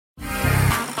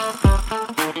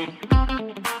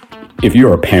If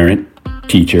you're a parent,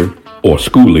 teacher, or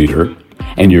school leader,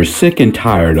 and you're sick and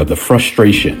tired of the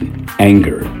frustration,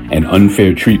 anger, and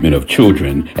unfair treatment of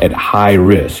children at high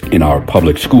risk in our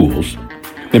public schools,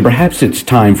 then perhaps it's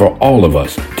time for all of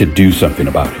us to do something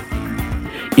about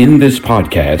it. In this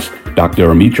podcast, Dr.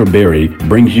 Almitra Berry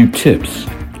brings you tips,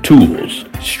 tools,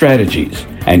 strategies,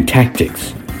 and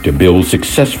tactics to build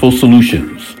successful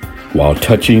solutions while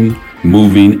touching,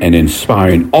 moving, and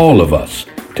inspiring all of us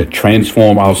to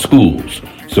transform our schools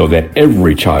so that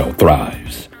every child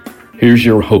thrives. Here's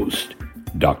your host,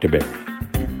 Dr. Berry.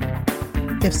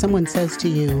 If someone says to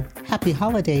you, Happy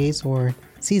Holidays or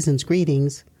Season's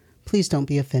Greetings, please don't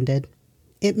be offended.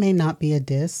 It may not be a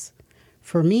diss.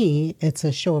 For me, it's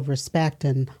a show of respect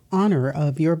and honor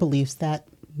of your beliefs that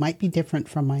might be different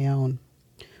from my own.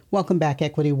 Welcome back,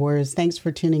 Equity Warriors. Thanks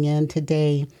for tuning in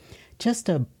today. Just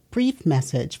a brief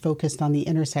message focused on the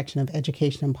intersection of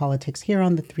education and politics here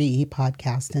on the 3E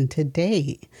podcast. And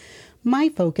today, my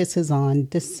focus is on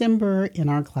December in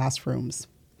our classrooms.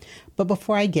 But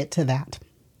before I get to that,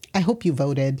 I hope you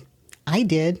voted. I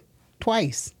did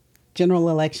twice, general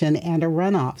election and a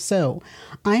runoff. So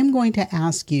I'm going to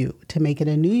ask you to make it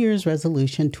a New Year's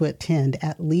resolution to attend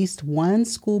at least one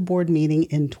school board meeting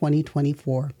in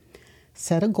 2024.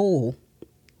 Set a goal,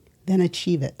 then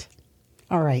achieve it.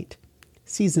 All right.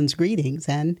 Season's greetings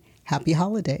and happy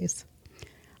holidays.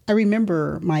 I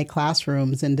remember my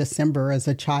classrooms in December as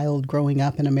a child growing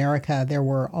up in America. There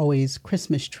were always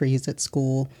Christmas trees at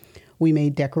school. We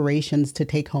made decorations to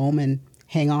take home and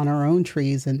hang on our own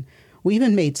trees, and we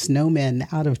even made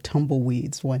snowmen out of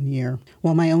tumbleweeds one year.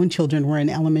 While my own children were in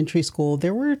elementary school,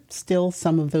 there were still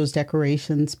some of those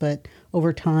decorations, but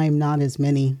over time, not as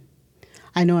many.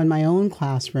 I know in my own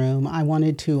classroom, I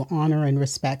wanted to honor and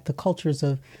respect the cultures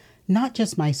of not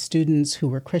just my students who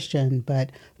were Christian,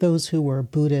 but those who were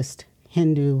Buddhist,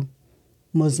 Hindu,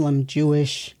 Muslim,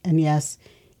 Jewish, and yes,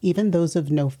 even those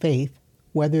of no faith,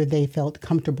 whether they felt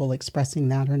comfortable expressing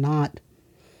that or not.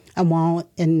 And while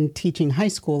in teaching high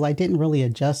school, I didn't really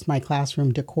adjust my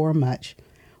classroom decor much.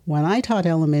 When I taught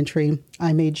elementary,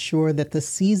 I made sure that the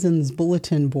season's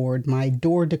bulletin board, my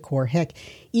door decor, heck,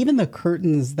 even the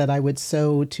curtains that I would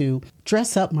sew to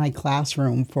dress up my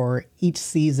classroom for each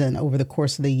season over the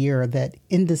course of the year, that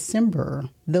in December,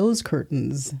 those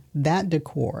curtains, that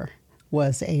decor,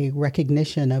 was a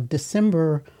recognition of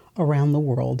December around the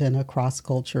world and across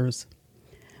cultures.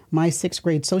 My sixth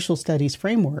grade social studies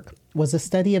framework was a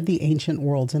study of the ancient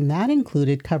worlds, and that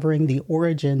included covering the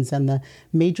origins and the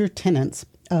major tenets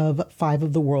of 5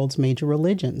 of the world's major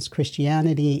religions: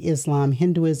 Christianity, Islam,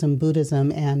 Hinduism,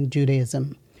 Buddhism, and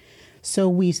Judaism. So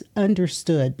we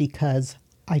understood because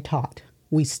I taught.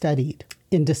 We studied.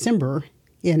 In December,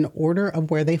 in order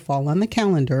of where they fall on the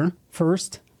calendar,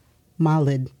 first,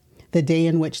 Mawlid, the day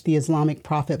in which the Islamic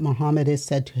prophet Muhammad is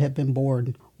said to have been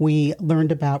born. We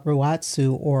learned about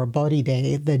Ruatsu, or Bodhi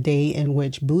Day, the day in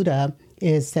which Buddha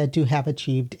is said to have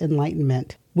achieved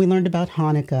enlightenment. We learned about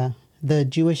Hanukkah, the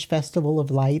Jewish festival of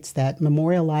lights that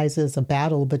memorializes a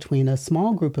battle between a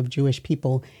small group of Jewish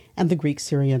people and the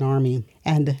Greek-Syrian army.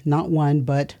 And not one,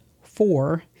 but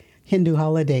 4 Hindu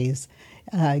holidays,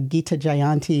 Gita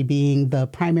Jayanti being the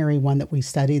primary one that we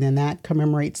studied, and that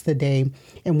commemorates the day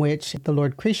in which the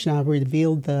Lord Krishna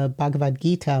revealed the Bhagavad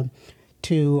Gita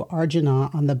to Arjuna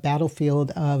on the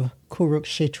battlefield of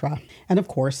Kurukshetra. And of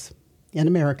course, in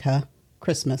America,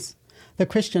 Christmas, the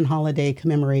Christian holiday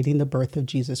commemorating the birth of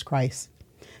Jesus Christ.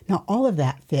 Now, all of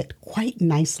that fit quite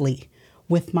nicely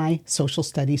with my social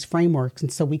studies frameworks,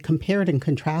 and so we compared and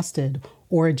contrasted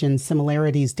origins,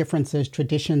 similarities, differences,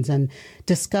 traditions, and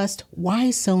discussed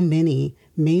why so many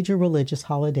major religious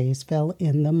holidays fell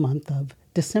in the month of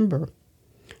December.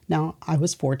 Now, I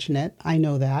was fortunate. I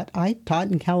know that. I taught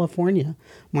in California.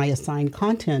 My assigned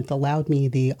content allowed me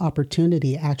the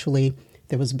opportunity, actually,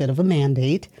 there was a bit of a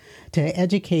mandate, to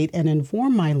educate and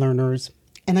inform my learners.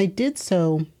 And I did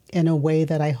so in a way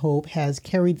that I hope has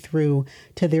carried through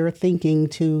to their thinking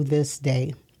to this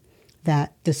day,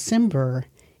 that December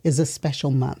is a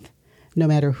special month, no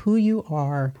matter who you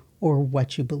are or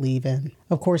what you believe in.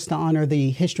 Of course, to honor the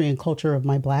history and culture of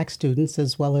my Black students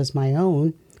as well as my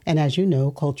own, and as you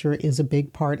know, culture is a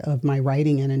big part of my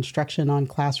writing and instruction on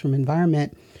classroom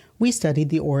environment, we studied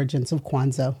the origins of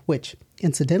Kwanzaa, which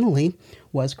incidentally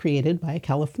was created by a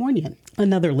Californian.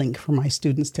 Another link for my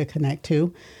students to connect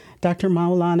to, Dr.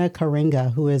 Maulana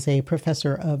Karenga, who is a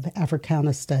professor of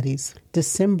Africana Studies.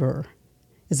 December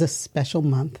is a special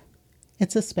month.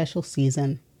 It's a special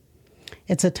season.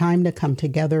 It's a time to come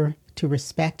together to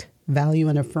respect, value,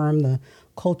 and affirm the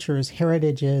cultures,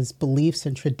 heritages, beliefs,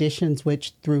 and traditions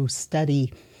which through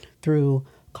study, through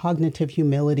cognitive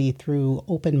humility, through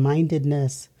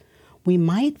open-mindedness, we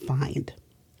might find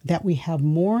that we have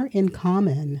more in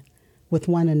common with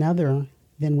one another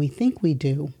than we think we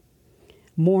do,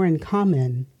 more in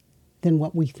common than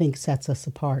what we think sets us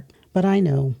apart. But I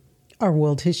know our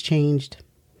world has changed,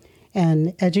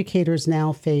 and educators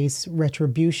now face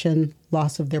retribution,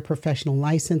 loss of their professional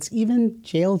license, even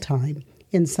jail time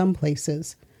in some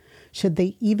places, should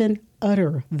they even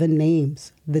utter the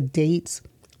names, the dates,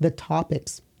 the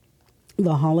topics,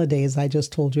 the holidays I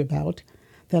just told you about,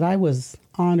 that I was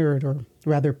honored, or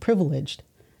rather privileged,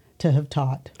 to have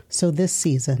taught. So this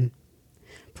season,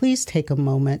 please take a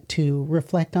moment to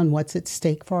reflect on what's at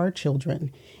stake for our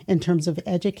children in terms of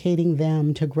educating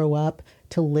them to grow up,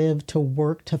 to live, to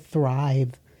work, to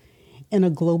thrive in a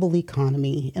global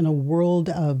economy, in a world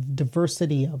of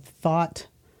diversity of thought,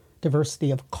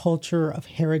 diversity of culture, of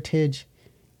heritage,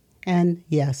 and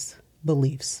yes,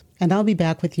 beliefs. And I'll be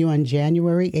back with you on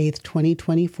January 8th,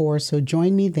 2024, so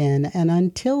join me then. And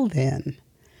until then,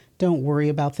 don't worry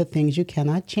about the things you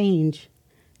cannot change.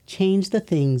 Change the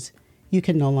things you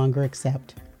can no longer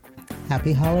accept.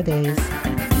 Happy holidays.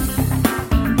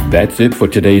 That's it for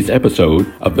today's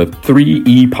episode of the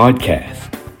 3E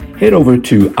Podcast. Head over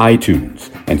to iTunes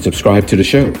and subscribe to the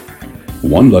show.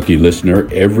 One lucky listener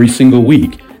every single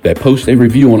week that posts a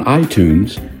review on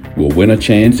iTunes will win a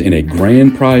chance in a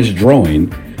grand prize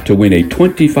drawing to win a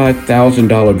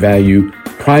 $25,000 value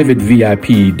private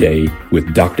VIP day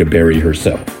with Dr. Berry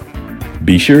herself.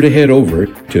 Be sure to head over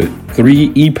to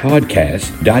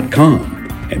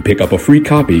 3epodcast.com and pick up a free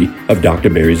copy of Dr.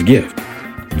 Berry's gift.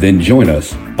 Then join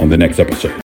us on the next episode.